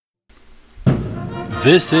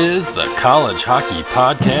This is the college hockey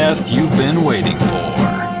podcast you've been waiting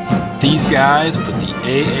for. These guys put the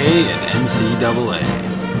AA and NCAA.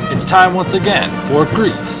 It's time once again for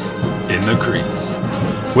Grease in the Crease.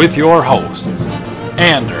 With your hosts,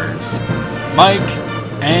 Anders, Mike,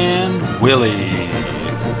 and Willie.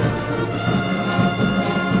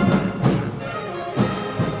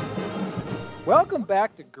 Welcome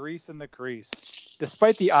back to Grease in the Crease.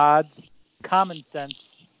 Despite the odds, common sense,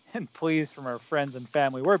 and pleas from our friends and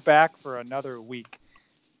family, we're back for another week.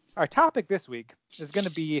 Our topic this week is going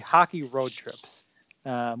to be hockey road trips.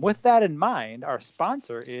 With that in mind, our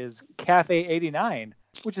sponsor is Cafe 89,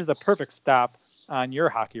 which is the perfect stop on your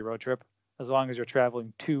hockey road trip, as long as you're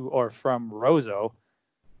traveling to or from Roseau.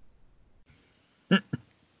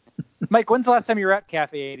 Mike, when's the last time you were at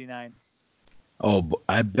Cafe 89? Oh,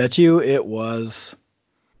 I bet you I was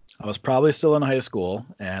probably still in high school,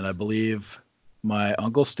 and I believe my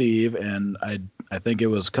Uncle Steve and I think it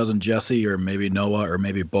was cousin Jesse or maybe Noah or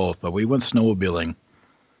maybe both, but we went snowmobiling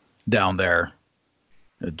down there,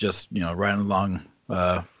 just, riding along,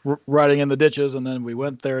 riding in the ditches, and then we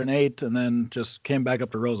went there and ate, and then just came back up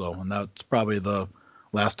to Roseau, and that's probably the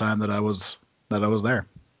last time that I was there.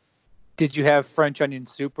 Did you have French onion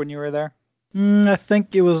soup when you were there? I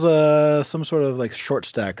think it was some sort of like short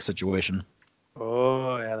stack situation.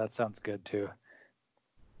 Oh, yeah, that sounds good too.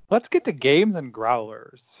 Let's get to games and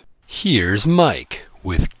growlers. Here's Mike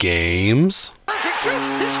with games He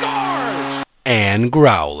scores! and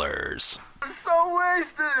growlers. I'm so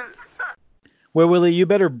wasted. Well, Willie, you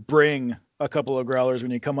better bring a couple of growlers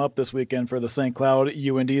when you come up this weekend for the St. Cloud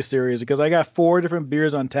UND series, because I got 4 different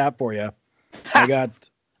beers on tap for you. I got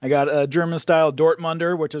a German style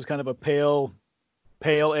Dortmunder, which is kind of a pale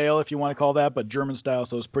ale, if you want to call that, but German style,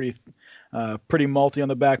 so it's pretty malty on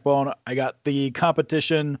the backbone. I got the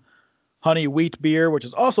competition honey wheat beer, which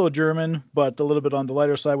is also German, but a little bit on the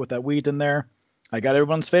lighter side with that wheat in there. I got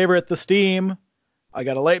everyone's favorite, the Steam. I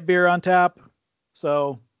got a light beer on tap.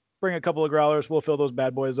 So bring a couple of growlers. We'll fill those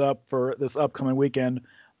bad boys up for this upcoming weekend.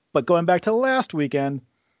 But going back to last weekend,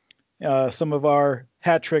 some of our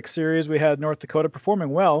hat trick series, we had North Dakota performing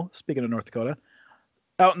well. Speaking of North Dakota,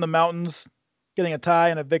 out in the mountains, getting a tie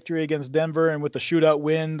and a victory against Denver, and with the shootout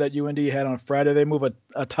win that UND had on Friday, they move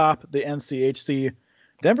atop the NCHC.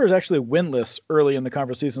 Denver is actually winless early in the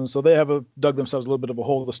conference season, so they have dug themselves a little bit of a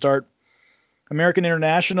hole to start. American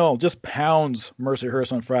International just pounds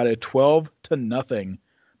Mercyhurst on Friday, 12-0.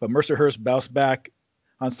 But Mercyhurst bounced back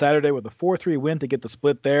on Saturday with a 4-3 win to get the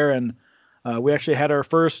split there, and we actually had our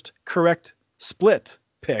first correct split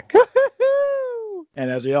pick. And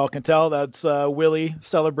as you all can tell, that's Willie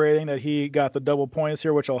celebrating that he got the double points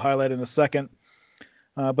here, which I'll highlight in a second.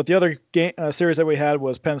 But the other series that we had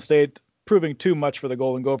was Penn State proving too much for the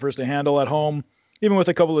Golden Gophers to handle at home. Even with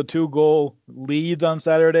a couple of 2-goal leads on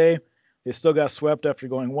Saturday, they still got swept after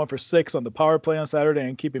going 1 for 6 on the power play on Saturday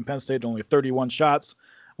and keeping Penn State to only 31 shots,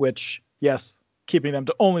 which, yes, keeping them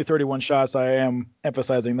to only 31 shots, I am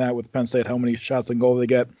emphasizing that with Penn State, how many shots and goal they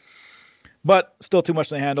get. But still too much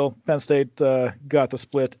to handle. Penn State got the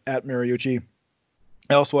split at Mariucci.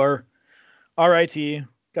 Elsewhere, RIT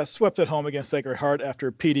got swept at home against Sacred Heart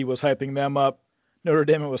after PD was hyping them up. Notre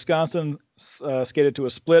Dame and Wisconsin skated to a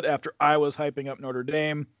split after I was hyping up Notre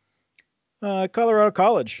Dame. Colorado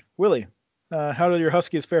College. Willie, how did your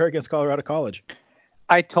Huskies fare against Colorado College?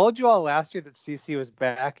 I told you all last year that CC was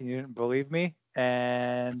back and you didn't believe me.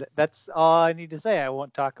 And that's all I need to say. I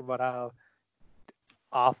won't talk about how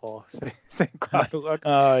awful St. Cloud looked.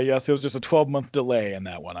 Yes, it was just a 12-month delay in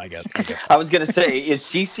that one, I guess. I was going to say, is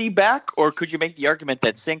CC back, or could you make the argument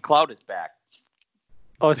that St. Cloud is back?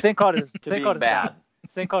 Oh, St. Cloud is St. Cloud is bad. Down.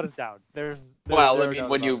 St. Cloud is down. There's well, I mean,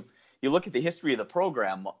 when you look at the history of the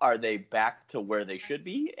program, are they back to where they should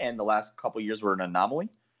be? And the last couple of years were an anomaly?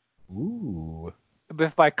 Ooh.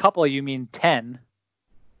 If by couple you mean 10.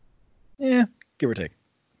 Yeah, give or take.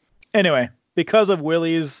 Anyway, because of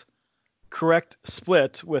Willie's correct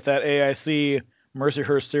split with that AIC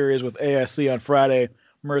Mercyhurst series with AIC on Friday,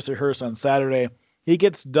 Mercyhurst on Saturday, he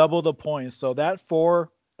gets double the points. So that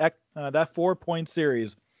 4-point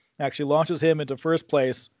series actually launches him into first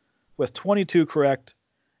place with 22 correct,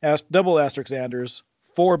 double asterisk Anders,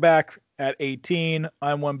 4 back at 18.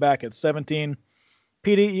 I'm 1 back at 17.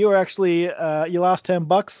 PD, you are actually you lost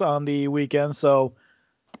 $10 on the weekend, so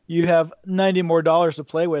you have $90 more to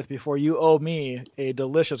play with before you owe me a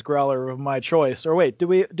delicious growler of my choice. Or wait, do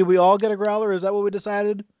we all get a growler? Is that what we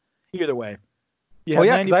decided? Either way, you have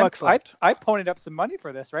 $90 left. I ponied up some money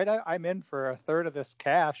for this, right? I'm in for a third of this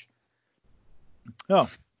cash. Oh,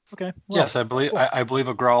 okay. Well, yes, I believe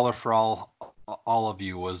a growler for all all of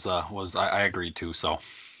you was I agreed to. So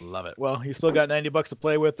Love it. Well, you still got $90 to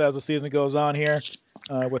play with as the season goes on here,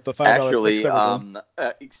 with the $5 Actually,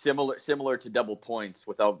 picks similar to double points,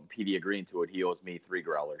 without PD agreeing to it, he owes me 3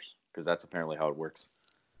 growlers because that's apparently how it works.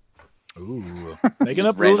 Ooh, making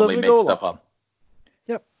Just up rules as randomly we make go stuff along. up.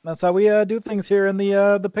 Yep, that's how we do things here in the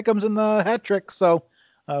pick'ems and the hat tricks. So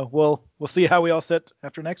we'll see how we all sit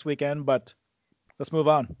after next weekend. But let's move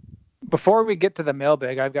on. Before we get to the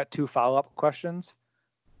mailbag, I've got 2 follow-up questions.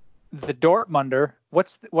 The Dortmunder,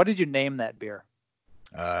 what did you name that beer?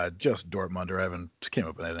 Just Dortmunder. I haven't came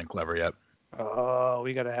up with anything clever yet. Oh,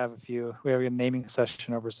 we got to have a few. We have a naming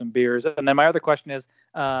session over some beers. And then my other question is,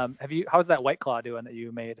 how's that White Claw doing that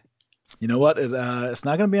you made? You know what? It's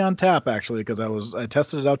not going to be on tap actually because I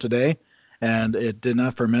tested it out today, and it did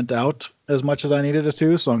not ferment out as much as I needed it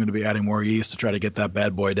to. So I'm going to be adding more yeast to try to get that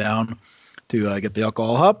bad boy down, to get the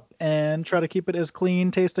alcohol up and try to keep it as clean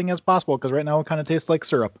tasting as possible. Because right now it kind of tastes like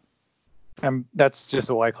syrup. That's just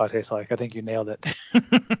what White Claw tastes like. I think you nailed it.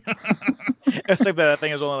 Except that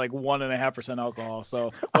thing is only like 1.5% alcohol.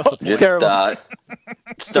 So what's the point?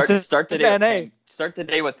 Just start the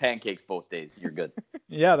day with pancakes both days. You're good.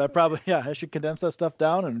 Yeah, I should condense that stuff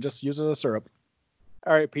down and just use it as syrup.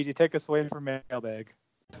 All right, PG, take us away from mailbag.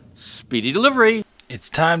 speedy delivery. It's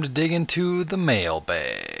time to dig into the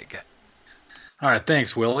mailbag. All right,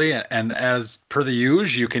 thanks, Willie. And as per the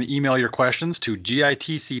usual, you can email your questions to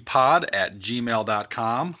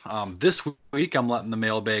gitcpod@gmail.com. This week, I'm letting the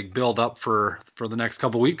mailbag build up for the next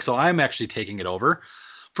couple weeks, so I'm actually taking it over.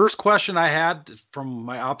 First question I had from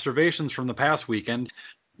my observations from the past weekend.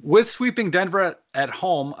 With sweeping Denver at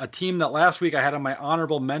home, a team that last week I had on my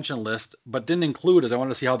honorable mention list, but didn't include as I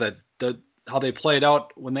wanted to see how how they played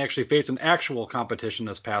out when they actually faced an actual competition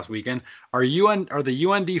this past weekend. Are the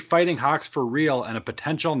UND Fighting Hawks for real and a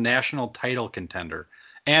potential national title contender?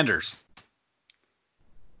 Anders.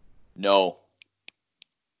 No.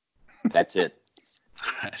 That's it.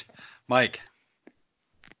 All right. Mike.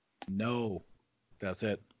 No. That's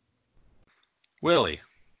it. Willie.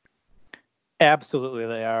 Absolutely,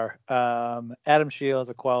 they are. Adam Shields,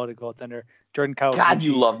 a quality goaltender. Jordan Kawauchi. God,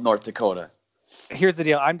 you love North Dakota. Here's the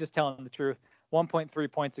deal. I'm just telling the truth. 1.3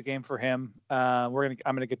 points a game for him. I'm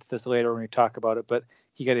gonna get to this later when we talk about it, but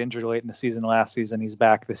he got injured late in the season last season. He's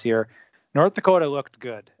back this year. North Dakota looked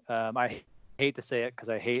good. I hate to say it because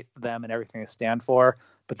I hate them and everything they stand for,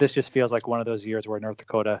 but this just feels like one of those years where North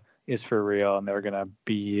Dakota is for real and they're gonna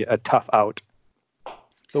be a tough out.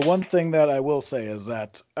 The one thing that I will say is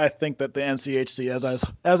that I think that the NCHC, as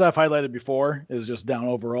I've highlighted before, is just down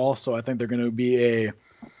overall. So I think they're going to be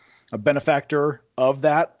a benefactor of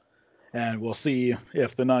that. And we'll see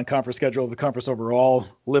if the non-conference schedule of the conference overall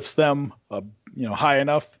lifts them high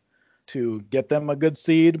enough to get them a good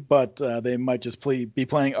seed. But they might just be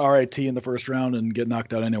playing RIT in the first round and get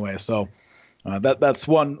knocked out anyway. So that's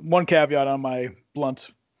one caveat on my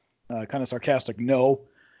blunt, kind of sarcastic no.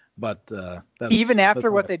 But even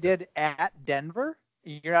after what they did at Denver,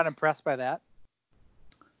 you're not impressed by that?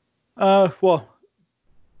 Well,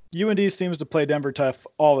 UND seems to play Denver tough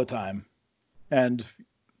all the time, and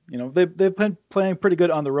they've been playing pretty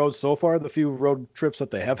good on the road so far. The few road trips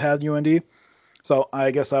that they have had UND, so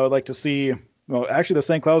I guess I would like to see. Well, actually, the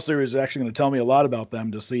St. Cloud series is actually going to tell me a lot about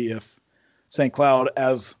them to see if St. Cloud,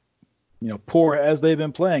 as poor as they've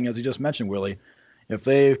been playing, as you just mentioned, Willie. If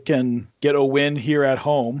they can get a win here at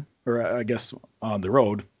home, or I guess on the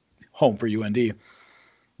road, home for UND,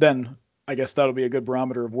 then I guess that'll be a good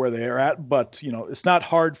barometer of where they are at. But, it's not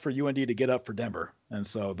hard for UND to get up for Denver. And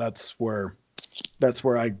so that's where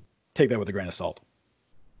I take that with a grain of salt.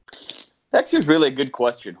 That's really a good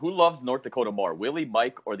question. Who loves North Dakota more, Willie,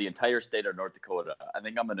 Mike, or the entire state of North Dakota? I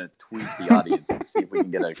think I'm going to tweet the audience and see if we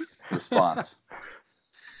can get a response.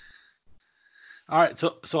 All right,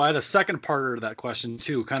 so I had a second part of that question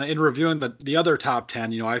too. Kind of in reviewing the other top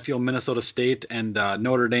 10, I feel Minnesota State and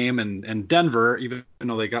Notre Dame and Denver, even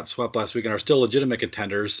though they got swept last weekend, are still legitimate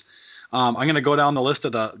contenders. I'm going to go down the list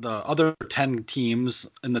of the other 10 teams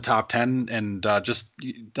in the top 10 and just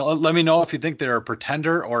let me know if you think they're a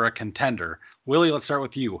pretender or a contender. Willie, let's start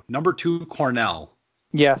with you. Number 2, Cornell.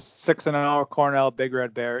 Yes, 6-0 Cornell. Big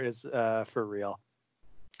Red Bear is for real.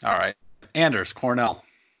 All right, Anders, Cornell.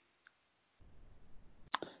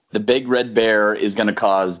 The Big Red Bear is going to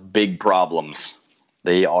cause big problems.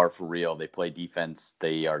 They are for real. They play defense.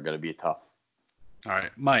 They are going to be tough. All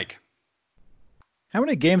right, Mike. How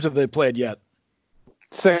many games have they played yet?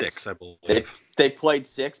 6, I believe. They played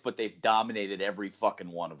 6, but they've dominated every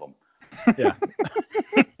fucking one of them. Yeah.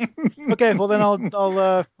 Okay, well then I'll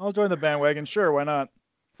join the bandwagon. Sure, why not?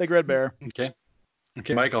 Big Red Bear. Okay,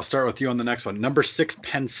 Mike, I'll start with you on the next one. Number 6,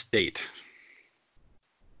 Penn State.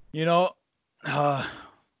 You know, I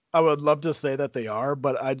would love to say that they are,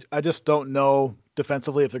 but I just don't know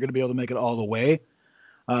defensively if they're going to be able to make it all the way.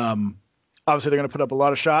 Obviously, they're going to put up a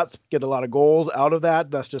lot of shots, get a lot of goals out of that.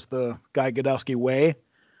 That's just the Guy Godowski way.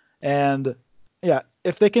 And yeah,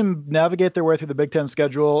 if they can navigate their way through the Big Ten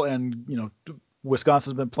schedule, and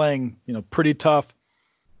Wisconsin's been playing pretty tough.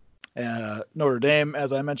 Notre Dame,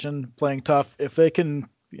 as I mentioned, playing tough. If they can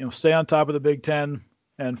stay on top of the Big Ten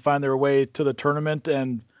and find their way to the tournament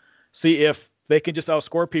and see if they can just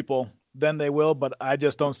outscore people, then they will. But I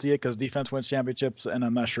just don't see it because defense wins championships, and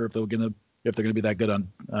I'm not sure if they're going to be that good on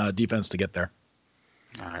defense to get there.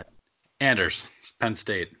 All right. Anders, Penn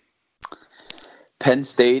State. Penn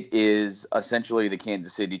State is essentially the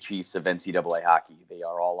Kansas City Chiefs of NCAA hockey. They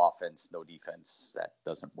are all offense, no defense. That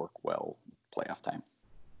doesn't work well playoff time.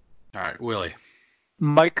 All right, Willie.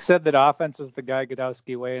 Mike said that offense is the Guy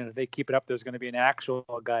Godowski way, and if they keep it up, there's going to be an actual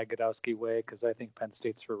Guy Godowski way because I think Penn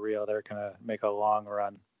State's for real. They're going to make a long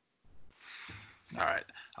run. All right.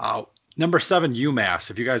 Number 7,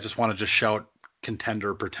 UMass. If you guys just want to just shout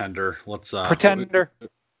contender, pretender, let's... Pretender.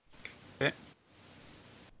 Okay.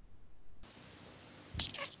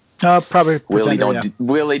 Probably Willie, pretender,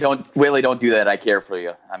 Willie, don't do that. I care for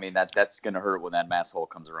you. I mean, that's going to hurt when that mass hole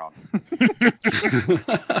comes around.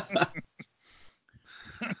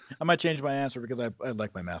 I might change my answer because I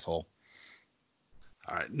like my mass hole.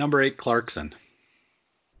 All right. Number 8, Clarkson.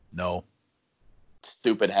 No.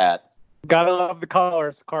 Stupid hat. Gotta love the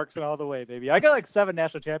colors. Clarkson all the way, baby. I got like 7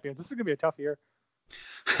 national champions. This is going to be a tough year.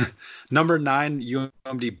 Number 9,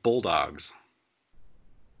 UMD Bulldogs.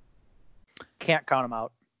 Can't count them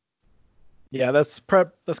out. Yeah, that's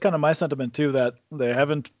kind of my sentiment too. That they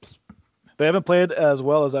haven't played as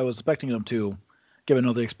well as I was expecting them to, given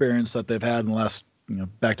all the experience that they've had in the last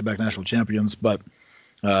back-to-back national champions. But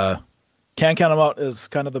can't count them out is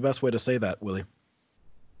kind of the best way to say that, Willie.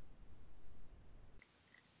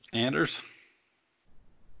 Anders.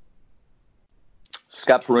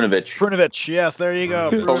 Scott Perunovich. Perunovich, yes, there you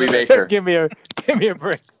go. Toby Baker. give me a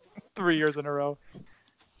break. 3 years in a row.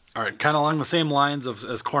 All right, kind of along the same lines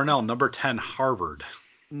as Cornell. Number 10, Harvard.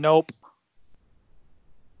 Nope.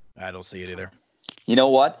 I don't see it either. You know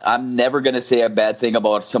what? I'm never going to say a bad thing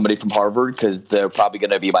about somebody from Harvard because they're probably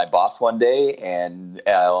going to be my boss one day, and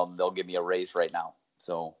they'll give me a raise right now.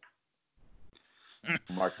 So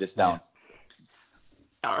mark this down.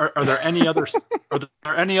 Are there any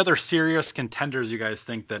other serious contenders you guys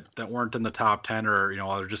think that weren't in the top 10, or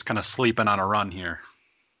are just kind of sleeping on a run here?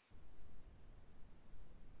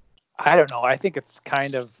 I don't know. I think it's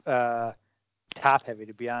kind of top heavy,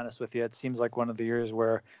 to be honest with you. It seems like one of the years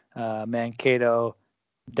where Mankato,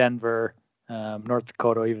 Denver, North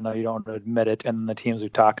Dakota, even though you don't admit it, and the teams we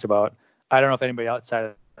talked about, I don't know if anybody outside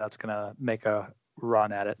of that's going to make a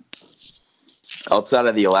run at it. Outside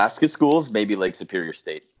of the Alaska schools, maybe Lake Superior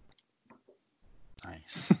State.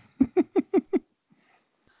 Nice.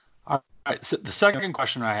 All right. So the second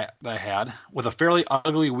question I had, with a fairly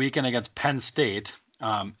ugly weekend against Penn State,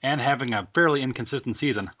 and having a fairly inconsistent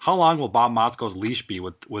season, how long will Bob Motzko's leash be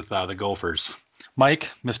with the Gophers? Mike,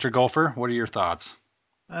 Mr. Gopher, what are your thoughts?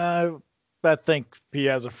 I think he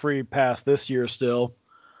has a free pass this year still.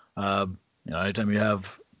 Anytime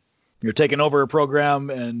you're taking over a program,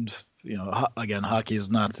 and again, hockey is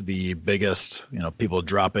not the biggest, people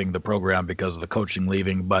dropping the program because of the coaching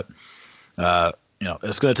leaving, but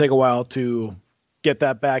it's going to take a while to get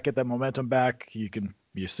that back, get that momentum back.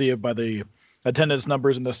 You see it by the attendance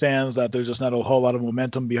numbers in the stands that there's just not a whole lot of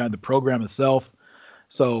momentum behind the program itself.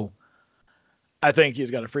 So I think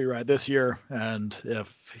he's got a free ride this year. And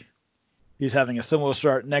if he's having a similar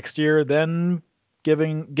start next year, then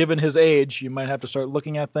given his age, you might have to start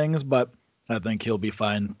looking at things, but I think he'll be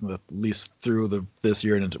fine with at least through this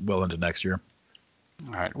year and into next year.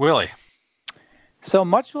 All right, Willie. So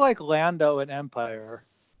much like Lando in Empire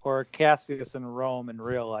or Cassius in Rome in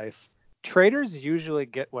real life, traders usually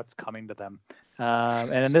get what's coming to them.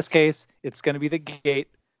 And in this case, it's going to be the gate.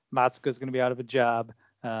 Motzko's going to be out of a job,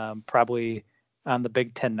 probably on the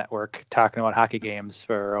Big Ten network, talking about hockey games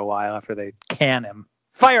for a while after they can him.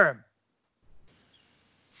 Fire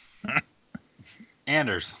him!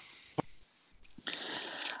 Anders.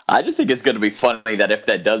 I just think it's going to be funny that if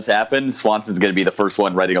that does happen, Swanson's going to be the first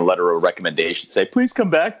one writing a letter of recommendation. Say, please come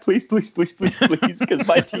back. Please, because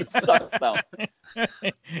my team sucks now.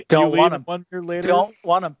 Don't want him. 1 year later? Don't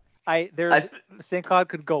want him. St. Cloud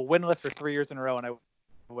could go winless for 3 years in a row, and I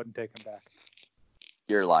wouldn't take him back.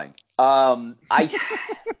 You're lying. I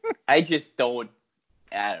just don't.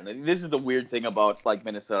 I don't know. This is the weird thing about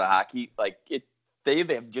Minnesota hockey. They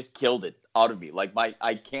have just killed it out of me.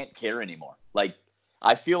 I can't care anymore.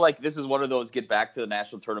 I feel like this is one of those get back to the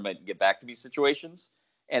national tournament and get back to these situations,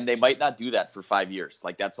 and they might not do that for 5 years.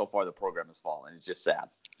 Like, that's how far the program has fallen. It's just sad.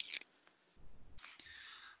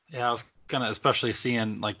 Yeah, I was kind of especially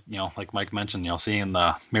seeing, like Mike mentioned, seeing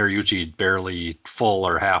the Mariucci barely full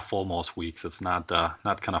or half full most weeks. It's not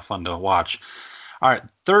kind of fun to watch. All right,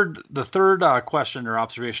 the third question or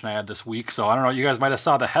observation I had this week. So I don't know, you guys might have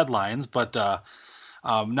saw the headlines, but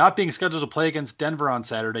not being scheduled to play against Denver on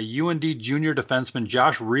Saturday, UND junior defenseman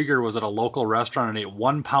Josh Rieger was at a local restaurant and ate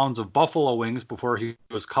 1 pound of buffalo wings before he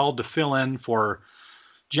was called to fill in for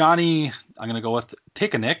Johnny. I'm going to go with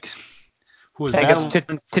Tikanik, who was battling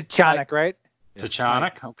Tachonic, right?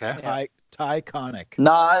 Tachonic. Okay. Tyconic.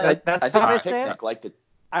 No, that's I how they think say it? picnic like the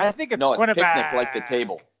I think it's no, it's Winnipeg. picnic like the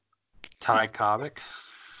table. Ty Kovic.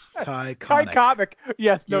 Tyconic. Ty Comic.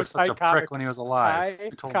 Yes, He no, was such Ty a prick Comic. when he was alive. Ty I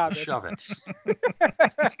told him to Comic. shove it.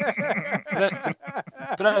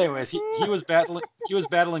 But anyways, he was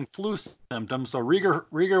battling flu symptoms. So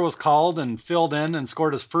Rieger was called and filled in and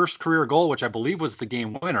scored his first career goal, which I believe was the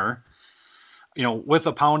game winner. With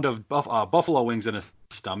a pound of buffalo wings in his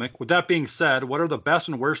stomach. With that being said, what are the best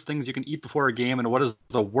and worst things you can eat before a game, and what is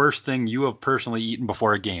the worst thing you have personally eaten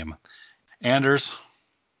before a game? Anders?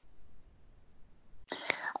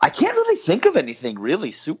 I can't really think of anything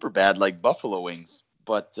really super bad like buffalo wings,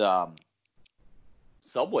 but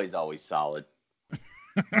Subway's always solid.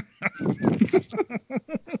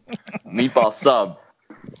 Meatball sub.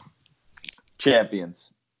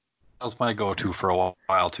 Champions. That was my go-to for a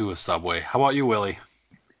while, too, is Subway. How about you, Willie?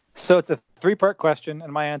 So it's a 3-part question,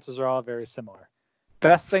 and my answers are all very similar.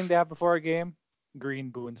 Best thing to have before a game, green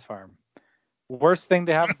Boone's Farm. Worst thing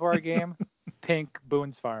to have before a game, pink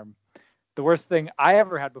Boone's Farm. The worst thing I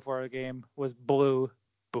ever had before a game was blue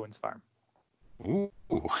Boone's Farm. Ooh.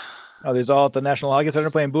 Are these all at the National Hockey Center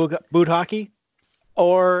playing boot hockey?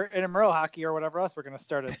 Or in a Merle hockey or whatever else we're going to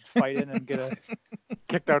start a fight in and get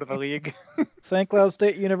kicked out of the league. St. Cloud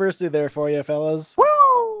State University there for you, fellas.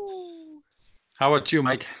 Woo! How about you,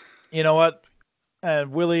 Mike? You know what?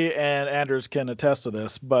 And Willie and Anders can attest to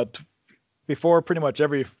this, but before pretty much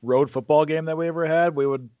every road football game that we ever had, we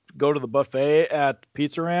would go to the buffet at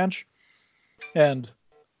Pizza Ranch. And,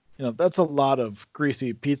 that's a lot of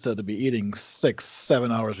greasy pizza to be eating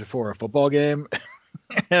 6-7 hours before a football game.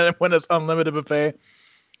 And when it's unlimited buffet,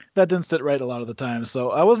 that didn't sit right a lot of the time.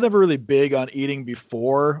 So I was never really big on eating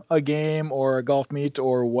before a game or a golf meet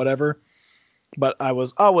or whatever. But I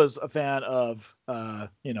was always a fan of,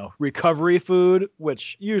 recovery food,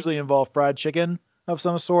 which usually involved fried chicken of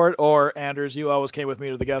some sort. Or, Anders, you always came with me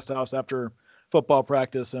to the guest house after football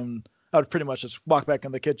practice, and I would pretty much just walk back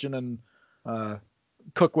in the kitchen and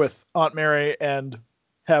cook with Aunt Mary and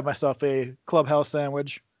have myself a clubhouse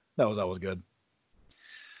sandwich. That was always good.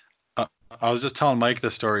 I was just telling Mike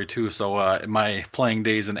this story too. So in my playing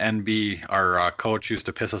days in NB, our coach used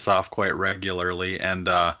to piss us off quite regularly, and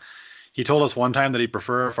he told us one time that he'd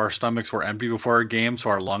prefer if our stomachs were empty before a game, so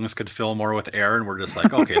our lungs could fill more with air. And we're just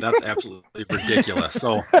like, okay, that's absolutely ridiculous.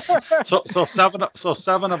 So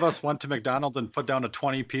seven of us went to McDonald's and put down a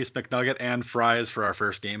 20-piece McNugget and fries for our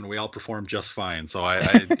first game, and we all performed just fine. So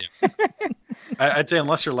I'd say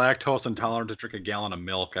unless you're lactose intolerant to drink a gallon of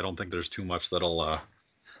milk, I don't think there's too much that'll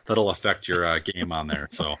affect your game on there.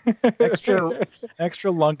 So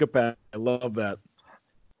extra lung capacity. I love that.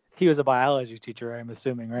 He was a biology teacher, I'm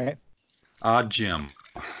assuming, right? Jim.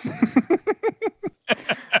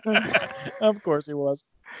 Of course he was.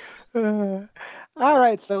 All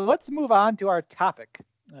right, so let's move on to our topic.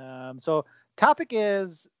 So topic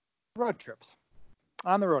is road trips.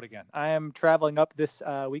 On the road again. I am traveling up this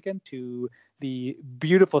weekend to the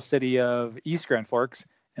beautiful city of East Grand Forks,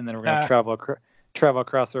 and then we're going to travel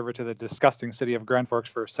across over to the disgusting city of Grand Forks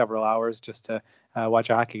for several hours just to watch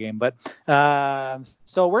a hockey game. But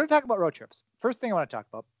so we're going to talk about road trips. First thing I want to talk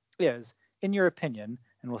about is, in your opinion,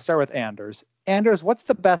 and we'll start with Anders. Anders, what's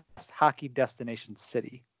the best hockey destination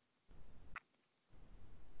city?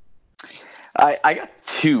 I got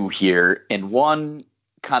two here, and one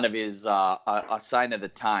kind of is a sign of the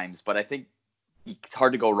times, but I think it's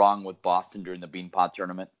hard to go wrong with Boston during the Beanpot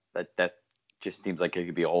tournament. That just seems like it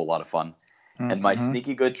could be a whole lot of fun. And my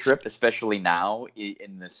sneaky good trip, especially now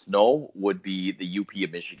in the snow, would be the UP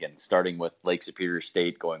of Michigan, starting with Lake Superior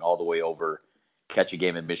State, going all the way over, catch a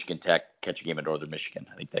game in Michigan Tech, catch a game in Northern Michigan.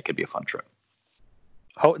 I think that could be a fun trip.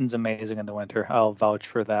 Houghton's amazing in the winter. I'll vouch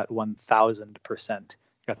for that 1,000%.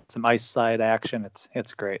 Got some ice slide action.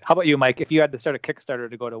 It's great. How about you, Mike? If you had to start a Kickstarter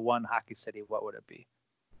to go to one hockey city, what would it be?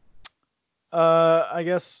 I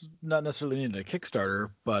guess not necessarily needing a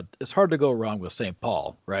Kickstarter, but it's hard to go wrong with St.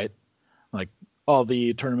 Paul, right? Like all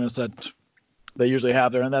the tournaments that they usually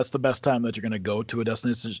have there, and that's the best time that you're going to go to a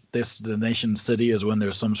destination city is when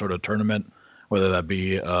there's some sort of tournament, whether that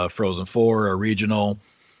be Frozen Four or regional.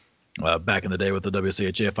 Back in the day with the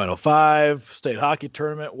WCHA Final Five, state hockey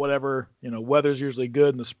tournament, whatever. Weather's usually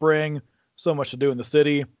good in the spring. So much to do in the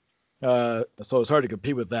city, so it's hard to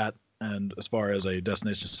compete with that. And as far as a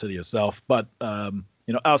destination city itself, but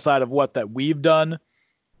outside of what that we've done,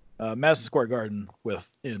 Madison Square Garden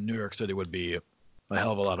in New York City would be a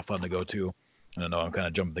hell of a lot of fun to go to. I know I'm kind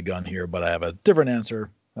of jumping the gun here, but I have a different answer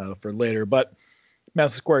for later. But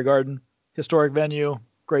Madison Square Garden, historic venue,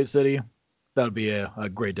 great city. That would be a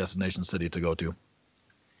great destination city to go to.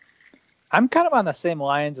 I'm kind of on the same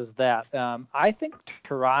lines as that. I think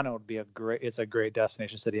Toronto would be it's a great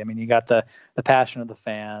destination city. I mean, you got the passion of the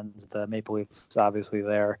fans, the Maple Leafs obviously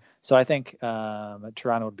there. So I think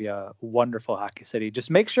Toronto would be a wonderful hockey city. Just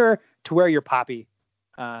make sure to wear your poppy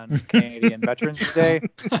on Canadian Veterans Day,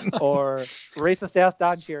 or racist ass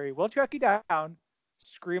Don Cherry will track you down,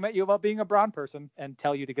 scream at you about being a brown person, and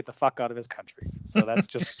tell you to get the fuck out of his country. So that's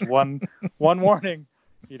just one warning.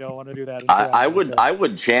 You don't want to do that. I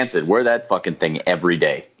would chance it. Wear that fucking thing every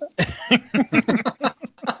day.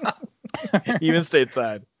 Even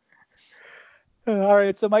stateside. All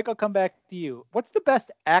right, so Mike, I'll come back to you. What's the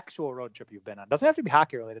best actual road trip you've been on? Doesn't have to be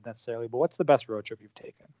hockey related necessarily, but what's the best road trip you've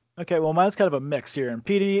taken? Okay, well, mine's kind of a mix here. And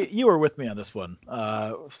Petey, you were with me on this one.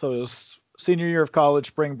 So it was senior year of college,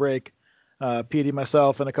 spring break. Petey,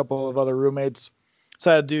 myself, and a couple of other roommates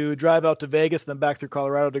decided to drive out to Vegas, then back through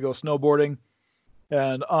Colorado to go snowboarding.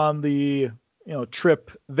 And on the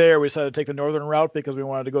trip there, we decided to take the northern route because we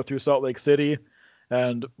wanted to go through Salt Lake City.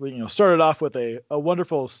 And we started off with a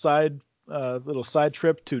wonderful little side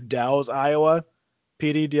trip to Dow's, Iowa.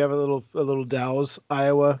 Petey, do you have a little Dow's,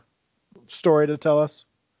 Iowa story to tell us?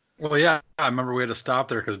 Well, yeah, I remember we had to stop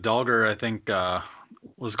there because Dalger, I think,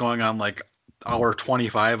 was going on like hour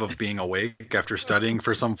 25 of being awake after studying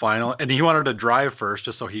for some final, and he wanted to drive first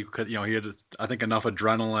just so he could, he had, I think, enough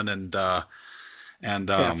adrenaline and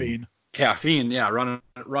caffeine, yeah,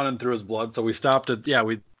 running through his blood. So we stopped at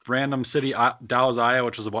random city, Dow's, Iowa,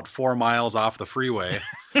 which is about 4 miles off the freeway.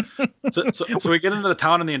 So we get into the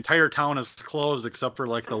town, and the entire town is closed except for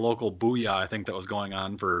like the local booyah, I think, that was going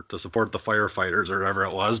on to support the firefighters or whatever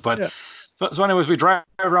it was. But yeah. So anyways, we drive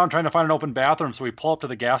around trying to find an open bathroom. So we pull up to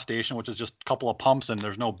the gas station, which is just a couple of pumps, and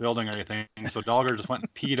there's no building or anything. So Dalger just went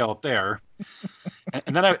and peed out there.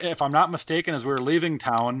 And then, if I'm not mistaken, as we were leaving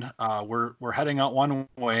town, we're heading out one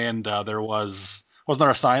way, and there wasn't there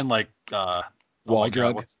a sign like wall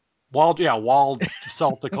drug? Walled,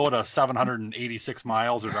 South Dakota, 786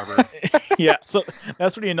 miles or whatever. Yeah, so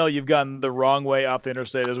that's when you've gone the wrong way off the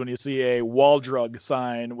interstate, is when you see a wall drug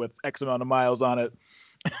sign with X amount of miles on it.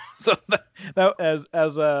 So that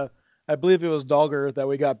as I believe it was Dalger that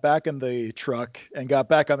we got back in the truck and got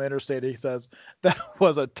back on the interstate. He says that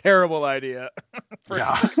was a terrible idea for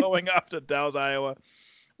going off to Dow's, Iowa.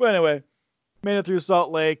 But anyway, made it through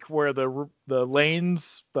Salt Lake, where the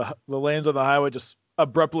lanes on the highway just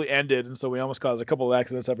abruptly ended, and so we almost caused a couple of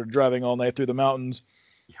accidents after driving all night through the mountains.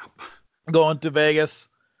 Yep. Going to Vegas,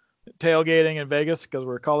 tailgating in Vegas because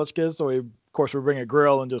we're college kids, so we bring a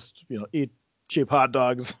grill and just eat cheap hot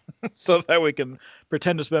dogs so that we can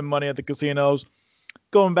pretend to spend money at the casinos.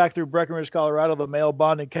 Going back through Breckenridge, Colorado, the male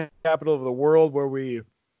bonding capital of the world, where we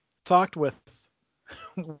talked with,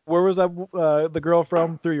 where was that the girl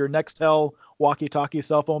from through your Nextel walkie-talkie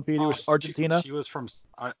cell phone, Petey? Was Argentina? She was from,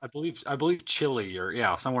 I believe Chile,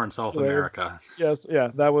 or somewhere in South America. Yes,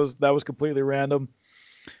 yeah, that was completely random.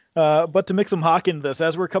 But to mix some hockey into this,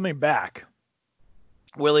 as we're coming back,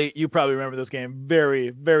 Willie, you probably remember this game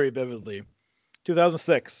very, very vividly.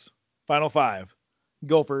 2006, Final Five,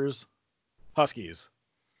 Gophers, Huskies.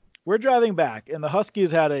 We're driving back, and the Huskies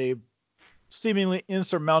had a seemingly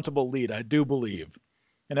insurmountable lead, I do believe.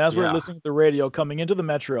 And as we're listening to the radio coming into the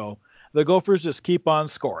Metro, the Gophers just keep on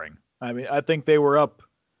scoring. I mean, I think they were up.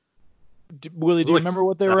 Willie, do you remember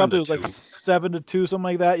what they were up? It was like 7-2, something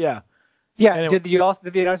like that. Yeah. Yeah. Anyway. Did you also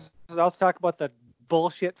talk about the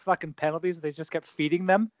bullshit fucking penalties they just kept feeding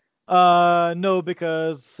them? No,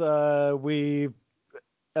 because we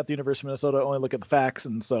at the University of Minnesota only look at the facts,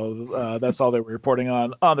 and so that's all they were reporting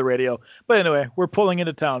on the radio. But anyway, we're pulling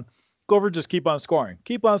into town. Gophers just keep on scoring.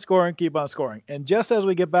 And just as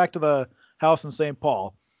we get back to the house in St.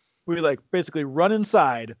 Paul, we basically run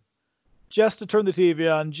inside just to turn the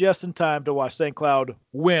TV on just in time to watch St. Cloud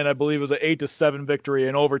win. I believe it was an 8-7 victory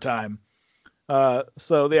in overtime.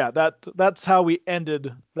 So yeah, that's how we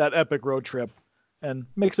ended that epic road trip, and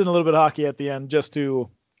mix in a little bit of hockey at the end just to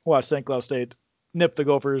watch St. Cloud State nip the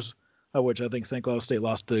Gophers which I think St. Cloud State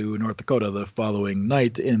lost to North Dakota the following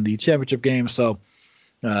night in the championship game. So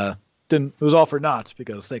it was all for naught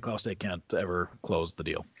because St. Cloud State can't ever close the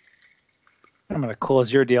deal. I'm going to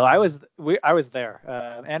close your deal. I was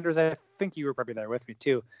there. Anders, I think you were probably there with me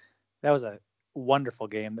too. That was a wonderful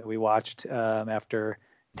game that we watched after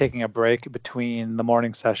taking a break between the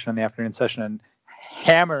morning session and the afternoon session and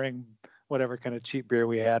hammering whatever kind of cheap beer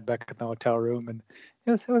we had back in the hotel room. And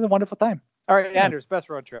it was a wonderful time. All right, Anders, best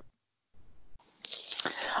road trip.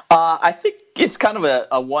 I think it's kind of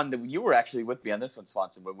a one that you were actually with me on this one,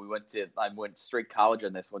 Swanson, when I went straight college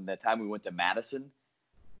on this one. That time we went to Madison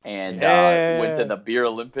and went to the Beer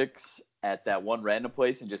Olympics at that one random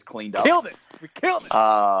place and just cleaned up. We killed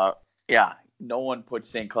it. Yeah, no one puts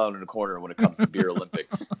St. Cloud in a corner when it comes to Beer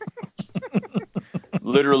Olympics.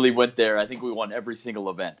 Literally went there. I think we won every single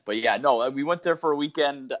event. But yeah, no, we went there for a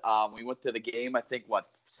weekend. We went to the game, I think,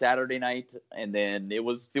 Saturday night, and then it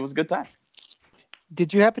was a good time.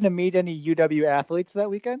 Did you happen to meet any UW athletes that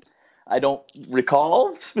weekend? I don't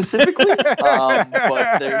recall specifically,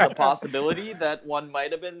 but there's a possibility that one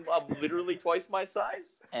might have been literally twice my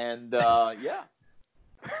size. And yeah,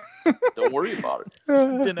 don't worry about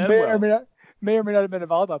it. May or may not have been a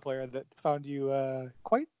volleyball player that found you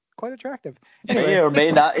quite attractive. Anyway.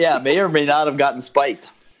 May or may not have gotten spiked.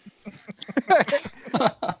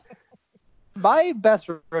 My best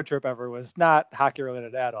road trip ever was not hockey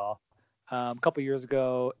related at all. A couple years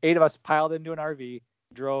ago, 8 of us piled into an RV,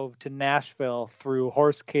 drove to Nashville through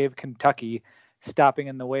Horse Cave, Kentucky, stopping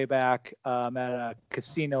in the way back at a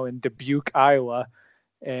casino in Dubuque, Iowa.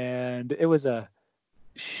 And it was a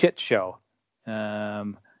shit show.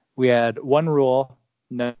 We had one rule,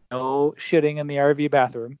 no shitting in the RV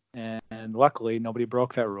bathroom. And luckily, nobody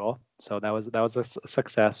broke that rule. So that was a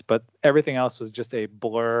success. But everything else was just a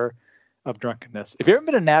blur of drunkenness. If you haven't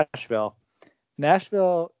been to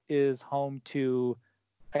Nashville is home to,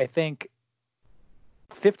 I think,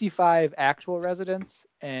 55 actual residents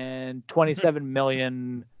and 27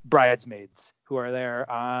 million bridesmaids who are there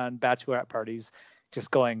on bachelorette parties,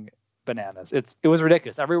 just going bananas. It was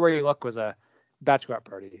ridiculous. Everywhere you look was a bachelorette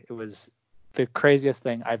party. It was the craziest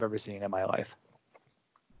thing I've ever seen in my life.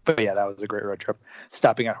 But yeah, that was a great road trip.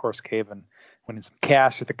 Stopping at Horse Cave and winning some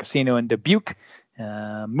cash at the casino in Dubuque.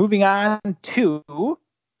 Moving on to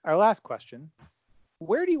our last question.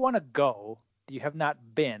 Where do you want to go that you have not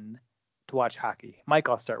been to watch hockey? Mike,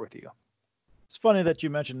 I'll start with you. It's funny that you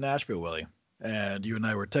mentioned Nashville, Willie, and you and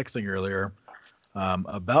I were texting earlier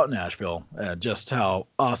about Nashville and just how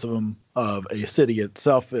awesome of a city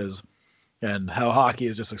itself is and how hockey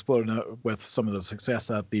is just exploding with some of the success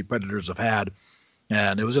that the Predators have had.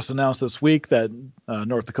 And it was just announced this week that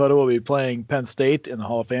North Dakota will be playing Penn State in the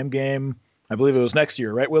Hall of Fame game. I believe it was next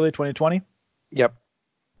year, right, Willie, 2020? Yep.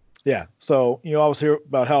 Yeah, so you always hear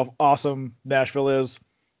about how awesome Nashville is,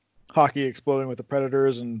 hockey exploding with the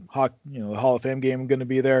Predators, and the Hall of Fame game going to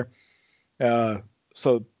be there.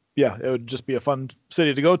 So yeah, it would just be a fun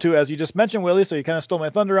city to go to, as you just mentioned, Willie. So you kind of stole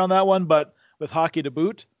my thunder on that one, but with hockey to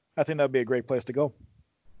boot, I think that'd be a great place to go.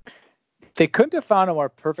 They couldn't have found a more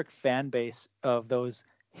perfect fan base of those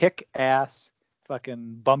hick ass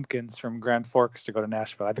fucking bumpkins from Grand Forks to go to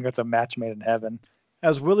Nashville. I think that's a match made in heaven.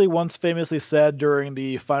 As Willie once famously said during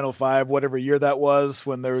the Final Five, whatever year that was,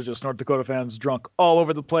 when there was just North Dakota fans drunk all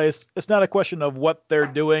over the place, it's not a question of what they're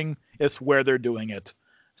doing, it's where they're doing it.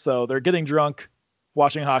 So they're getting drunk,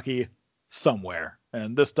 watching hockey somewhere.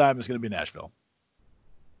 And this time it's going to be Nashville.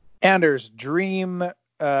 Anders, dream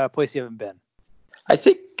place you haven't been. I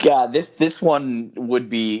think this one would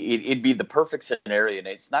be it'd be the perfect scenario, and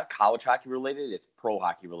it's not college hockey related; it's pro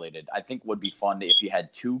hockey related. I think would be fun if you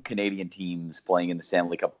had 2 Canadian teams playing in the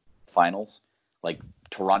Stanley Cup Finals, like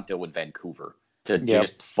Toronto and Vancouver, to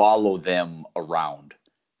just follow them around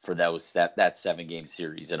for that 7-game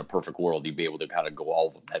series. In a perfect world, you'd be able to kind of go all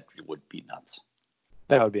of them. That would be nuts.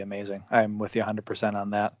 That would be amazing. I'm with you 100%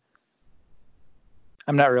 on that.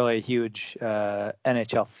 I'm not really a huge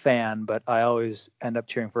NHL fan, but I always end up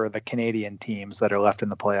cheering for the Canadian teams that are left in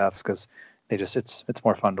the playoffs because it's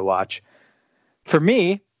more fun to watch. For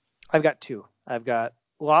me, I've got 2. I've got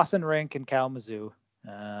Lawson Rink and Kalamazoo.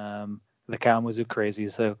 The Kalamazoo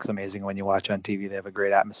Crazies. It looks amazing when you watch on TV. They have a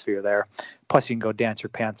great atmosphere there. Plus, you can go dance your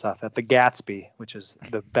pants off at the Gatsby, which is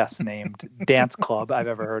the best named dance club I've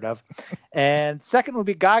ever heard of. And second would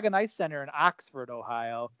be Goggin Ice Center in Oxford,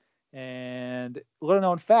 Ohio. And little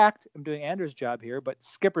known fact, I'm doing Anders' job here, but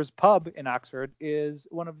Skipper's Pub in Oxford is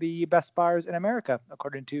one of the best bars in America,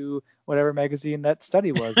 according to whatever magazine that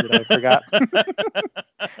study was that I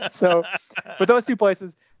forgot. So with those 2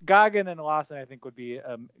 places, Goggin and Lawson, I think would be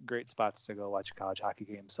great spots to go watch a college hockey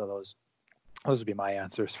game. So those Those would be my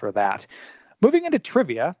answers for that. Moving into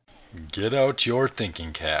trivia. Get out your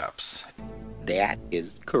thinking caps. That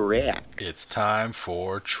is correct. It's time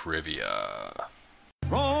for trivia.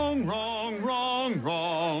 Wrong, wrong, wrong,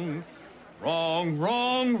 wrong. Wrong,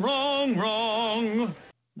 wrong, wrong, wrong.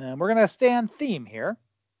 And we're going to stay on theme here.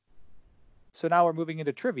 So now we're moving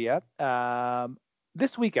into trivia.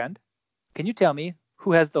 This weekend, can you tell me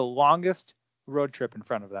who has the longest road trip in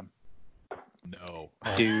front of them? No.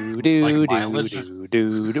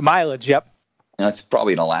 Mileage, yep. That's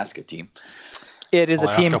probably an Alaska team. It is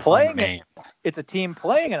a team playing. Maine. It's a team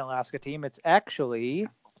playing an Alaska team. It's actually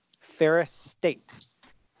Ferris State.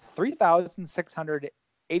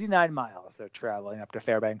 3,689 miles they're traveling up to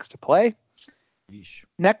Fairbanks to play. Yeesh.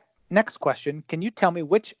 Next question. Can you tell me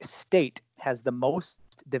which state has the most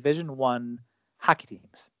Division I hockey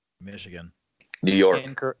teams? Michigan. New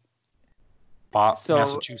York. So-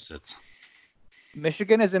 Massachusetts.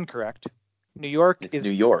 Michigan is incorrect. New York It's is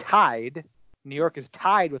New York. tied. New York is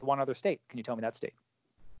tied with one other state. Can you tell me that state?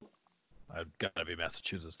 I've got to be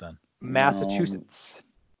Massachusetts then. Massachusetts.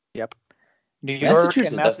 Yep. New York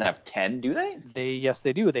Massachusetts and doesn't have 10, do they? Yes,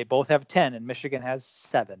 they do. They both have 10, and Michigan has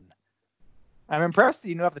 7. I'm impressed that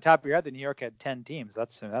you know off the top of your head that New York had 10 teams.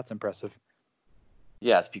 That's impressive.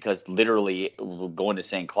 Yes, because literally going to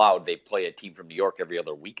St. Cloud, they play a team from New York every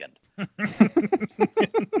other weekend.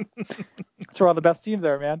 That's where all the best teams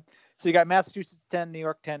are, man. So you got Massachusetts 10, New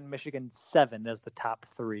York 10, Michigan 7 as the top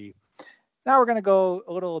 3. Now we're going to go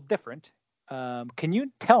a little different. Can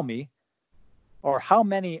you tell me, or how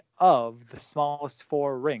many of the smallest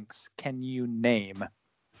 4 rinks can you name?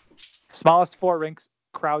 Smallest 4 rinks,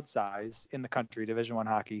 crowd size in the country, Division I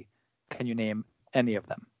hockey. Can you name any of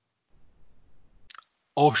them?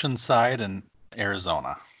 Oceanside and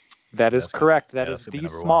Arizona. That is That's correct. gonna- That yeah, is that's gonna be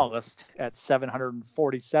the number one. smallest at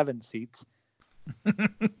 747 seats.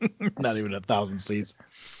 Not even 1,000 seats.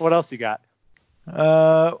 What else you got?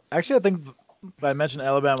 Actually, I think I mentioned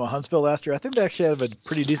Alabama Huntsville last year. I think they actually have a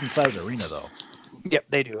pretty decent sized arena, though. Yep,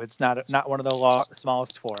 they do. It's not one of the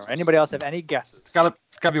smallest 4. Anybody else have any guesses? It's gotta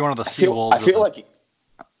be one of the I feel Seawolves. like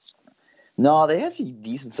no, they have a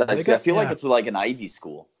decent size. They got- I feel like yeah. it's like an Ivy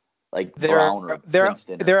school, like They're Brown or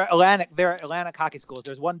Princeton. they're Atlantic hockey schools.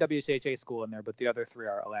 There's one WCHA school in there, but the other 3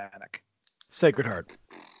 are Atlantic. Sacred Heart.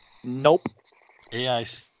 Nope.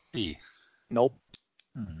 AIC. Nope.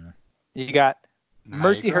 Hmm. You got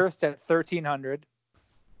Niagara. Mercyhurst at 1,300.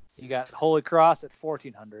 You got Holy Cross at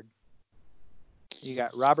 1,400. You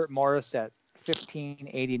got Robert Morris at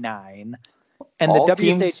 1,589. And All the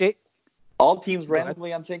teams- WCHA. All teams Go ahead.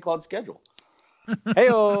 randomly on St. Cloud's schedule.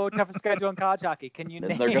 Hey-oh, toughest schedule in college hockey. Can you And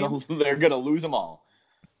name? they're gonna lose them all.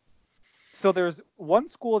 So there's one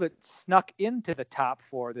school that snuck into the top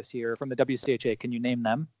 4 this year from the WCHA. Can you name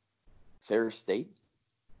them? Ferris State.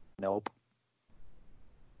 Nope.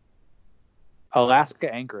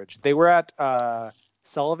 Alaska Anchorage. They were at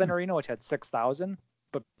Sullivan Arena, which had 6,000,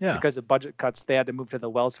 but Yeah. because of budget cuts, they had to move to the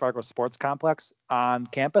Wells Fargo Sports Complex on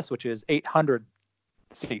campus, which is 800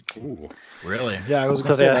 seats. Ooh. Really? Yeah, I was So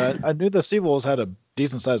going to say they- that. I knew the Seawolves had a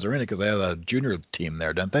decent sized arena because they had a junior team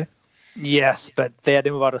there, didn't they? Yes, but they had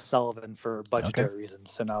to move out of Sullivan for budgetary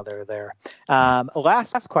reasons, so now they're there.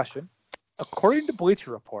 Last question. According to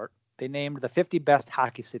Bleacher Report, they named the 50 best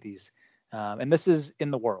hockey cities, and this is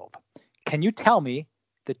in the world. Can you tell me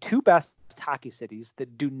the 2 best hockey cities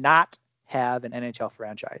that do not have an NHL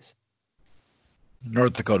franchise?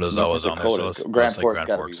 North Dakota's always on there. So let's Grand say Forks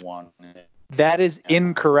got to be one. That is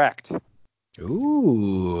incorrect.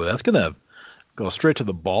 Ooh, that's going to go straight to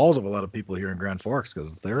the balls of a lot of people here in Grand Forks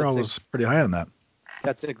because they're That's always pretty high on that.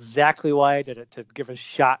 That's exactly why I did it, to give a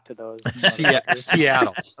shot to those.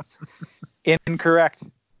 Seattle. Incorrect.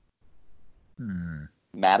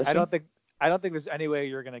 Madison. I don't think there's any way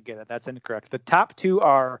you're going to get it. That's incorrect. The top 2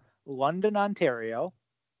 are London, Ontario,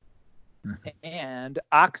 and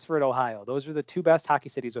Oxford, Ohio. Those are the 2 best hockey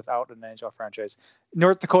cities without an NHL franchise.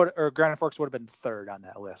 North Dakota or Grand Forks would have been 3rd on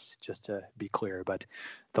that list, just to be clear. But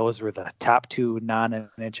those were the top 2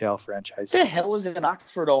 non-NHL franchises. What the hell is in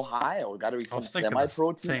Oxford, Ohio? Got to be I some was thinking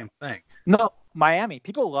semi-pro the team. same thing. No, Miami.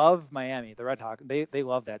 People love Miami. The Red Hawks. They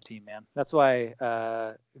love that team, man. That's why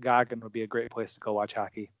Goggin would be a great place to go watch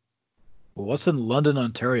hockey. Well, what's in London,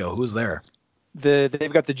 Ontario? Who's there?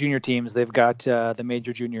 They've got the junior teams. They've got the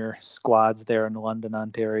major junior squads there in London,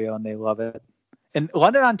 Ontario, and they love it. And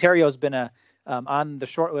London, Ontario has been on the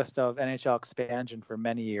short list of NHL expansion for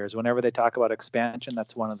many years. Whenever they talk about expansion,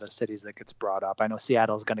 that's one of the cities that gets brought up. I know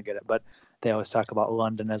Seattle's going to get it, but they always talk about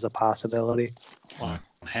London as a possibility. Well,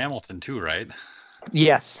 Hamilton too, right?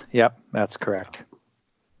 Yes. Yep. That's correct.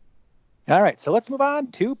 All right. So let's move on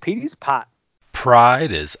to Petey's Pot.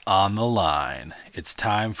 pride is on the line. It's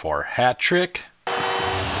time for Hat Trick. The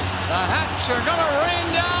Hats are gonna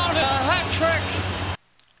rain down a hat trick.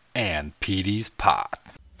 And Petey's Pot.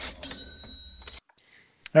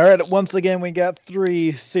 All right, once again, we got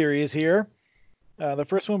 3 series here. The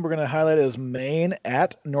first one we're going to highlight is Maine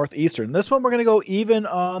at Northeastern. This one we're going to go even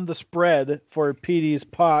on the spread for Petey's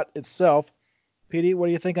Pot itself. Petey, what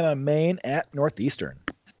are you thinking on Maine at Northeastern?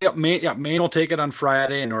 Yep, Maine will take it on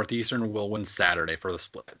Friday, and Northeastern will win Saturday for the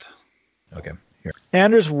split. Okay. Here.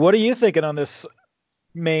 Anders, what are you thinking on this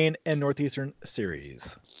Maine and Northeastern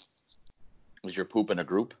series? Was your poop in a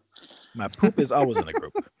group? My poop is always in a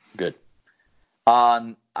group. Good.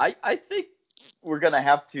 I think we're going to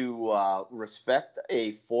have to respect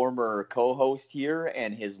a former co-host here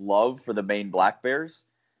and his love for the Maine Black Bears.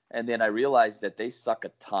 And then I realized that they suck a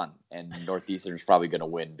ton, and Northeastern's probably going to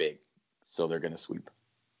win big. So they're going to sweep.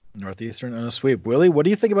 Northeastern on a sweep. Willie, what do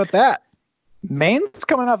you think about that? Maine's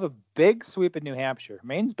coming off a big sweep in New Hampshire.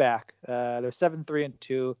 Maine's back. They're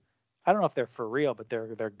 7-3-2. I don't know if they're for real, but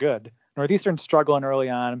they're good. Northeastern's struggling early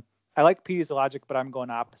on. I like Petey's logic, but I'm going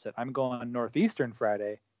opposite. I'm going Northeastern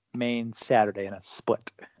Friday, Maine Saturday in a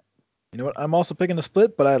split. You know what? I'm also picking a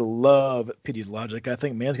split, but I love Petey's logic. I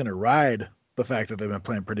think Maine's going to ride the fact that they've been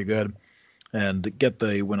playing pretty good and get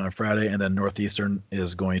the win on Friday, and then Northeastern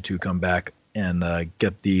is going to come back and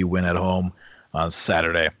get the win at home on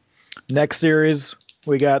Saturday. Next series,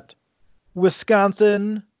 we got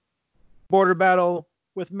Wisconsin border battle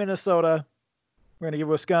with Minnesota. We're going to give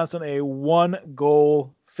Wisconsin a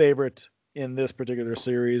 1-goal favorite in this particular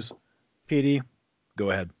series. Petey,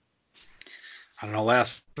 go ahead. I don't know.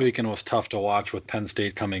 Last weekend was tough to watch with Penn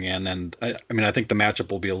State coming in, and I think the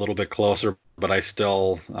matchup will be a little bit closer, but I'm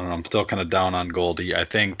still kind of down on Goldie. I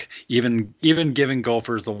think even giving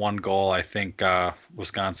Gophers the 1 goal, I think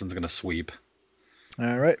Wisconsin's going to sweep.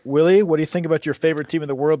 All right, Willie, what do you think about your favorite team in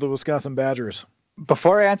the world, the Wisconsin Badgers?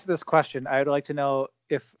 Before I answer this question, I would like to know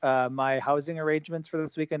if my housing arrangements for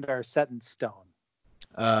this weekend are set in stone.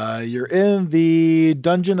 You're in the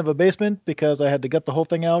dungeon of a basement because I had to gut the whole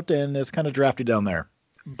thing out, and it's kind of drafty down there.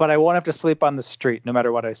 But I won't have to sleep on the street no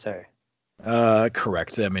matter what I say.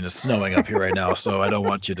 Correct. I mean, it's snowing up here right now, so I don't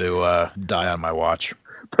want you to die on my watch.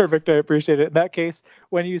 Perfect. I appreciate it. In that case,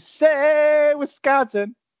 when you say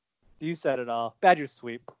Wisconsin, you said it all. Badgers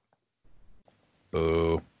sweep.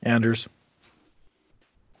 Boo. Anders?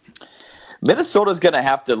 Minnesota's going to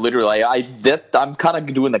have to literally, I'm kind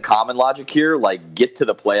of doing the common logic here, like get to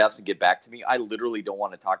the playoffs and get back to me. I literally don't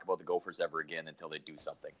want to talk about the Gophers ever again until they do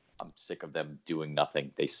something. I'm sick of them doing nothing.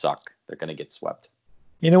 They suck. They're going to get swept.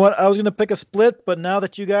 You know what? I was going to pick a split, but now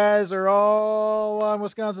that you guys are all on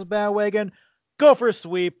Wisconsin's bandwagon, Gophers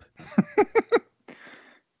sweep.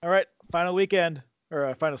 All right, final weekend,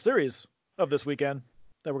 or final series of this weekend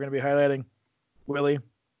that we're going to be highlighting. Willie,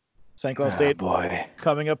 St. Cloud State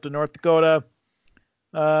coming up to North Dakota.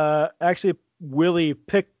 Actually, Willie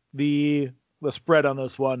picked the spread on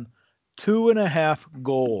this one. 2.5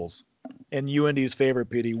 goals in UND's favor,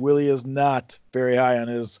 Petey. Willie is not very high on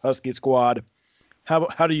his Husky squad.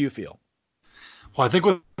 How do you feel? Well, I think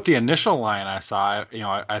with the initial line I saw,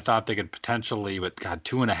 I thought they could potentially, but God,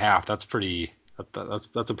 2.5.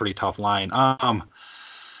 That's a pretty tough line.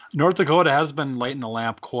 North Dakota has been lighting the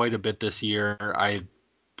lamp quite a bit this year.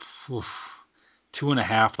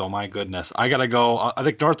 2.5 though, my goodness. I gotta go. I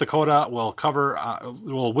think North Dakota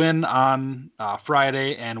will win on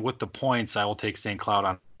Friday, and with the points, I will take St. Cloud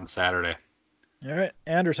on Saturday. All right,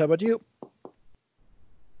 Anders, how about you?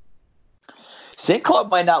 St. Cloud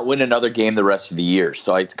might not win another game the rest of the year,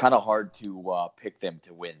 so it's kind of hard to pick them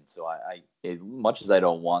to win. So I as much as I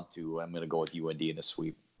don't want to, I'm going to go with UND in a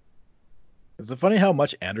sweep. Is it funny how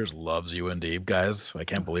much Anders loves UND, guys? I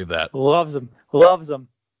can't believe that. Loves them.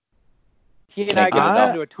 He and I got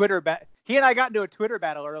into a Twitter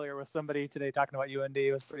battle earlier with somebody today talking about UND.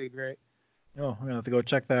 It was pretty great. Oh, I'm gonna have to go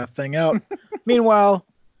check that thing out. Meanwhile,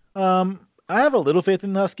 I have a little faith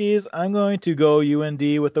in the Huskies. I'm going to go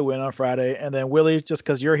UND with the win on Friday, and then Willie, just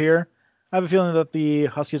because you're here, I have a feeling that the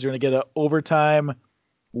Huskies are going to get an overtime.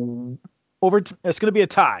 It's going to be a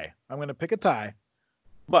tie. I'm going to pick a tie,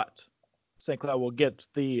 but St. Cloud will get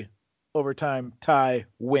the overtime tie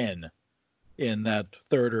win in that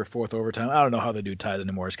third or fourth overtime. I don't know how they do ties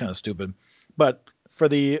anymore. It's kind of stupid. But for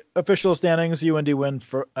the official standings, UND win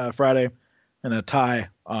for Friday and a tie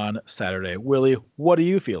on Saturday. Willie, what are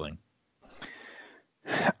you feeling?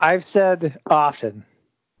 I've said often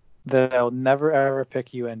that I'll never, ever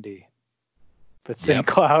pick UND. But St.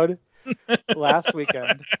 Cloud, last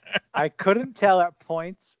weekend, I couldn't tell at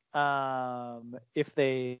points if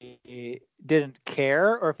they didn't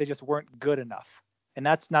care or if they just weren't good enough. and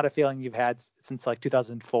that's not a feeling you've had since like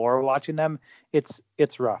 2004 watching them. It's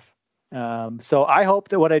rough. So I hope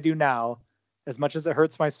that what I do now, as much as it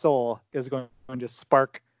hurts my soul, is going to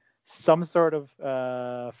spark some sort of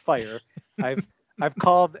fire. I've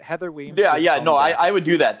called Heather Weems. No, I would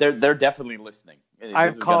do that. They're definitely listening. This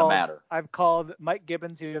is gonna matter. I've called Mike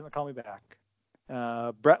Gibbons. He doesn't call me back.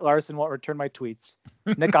 Brett Larson won't return my tweets.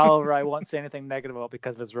 Nick Oliver, I won't say anything negative about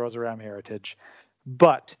because of his Rosaram heritage.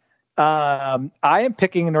 But I am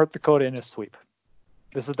picking North Dakota in a sweep.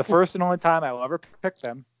 This is the first and only time I will ever pick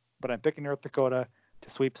them, but I'm picking North Dakota to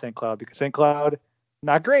sweep St. Cloud because St. Cloud,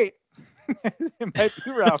 not great. It might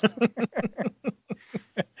be rough.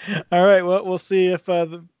 All right. Well, we'll see if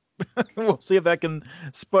we'll see if that can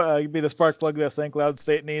be the spark plug that St. Cloud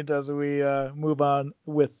State needs as we move on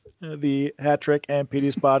with the hat trick and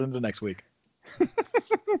PD spot into next week.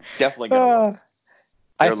 Definitely gonna.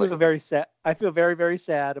 I feel very sad. I feel very, very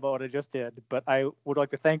sad about what I just did, but I would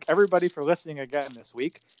like to thank everybody for listening again this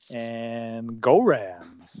week. And go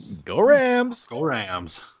Rams! Go Rams! Go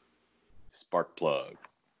Rams! Spark plug.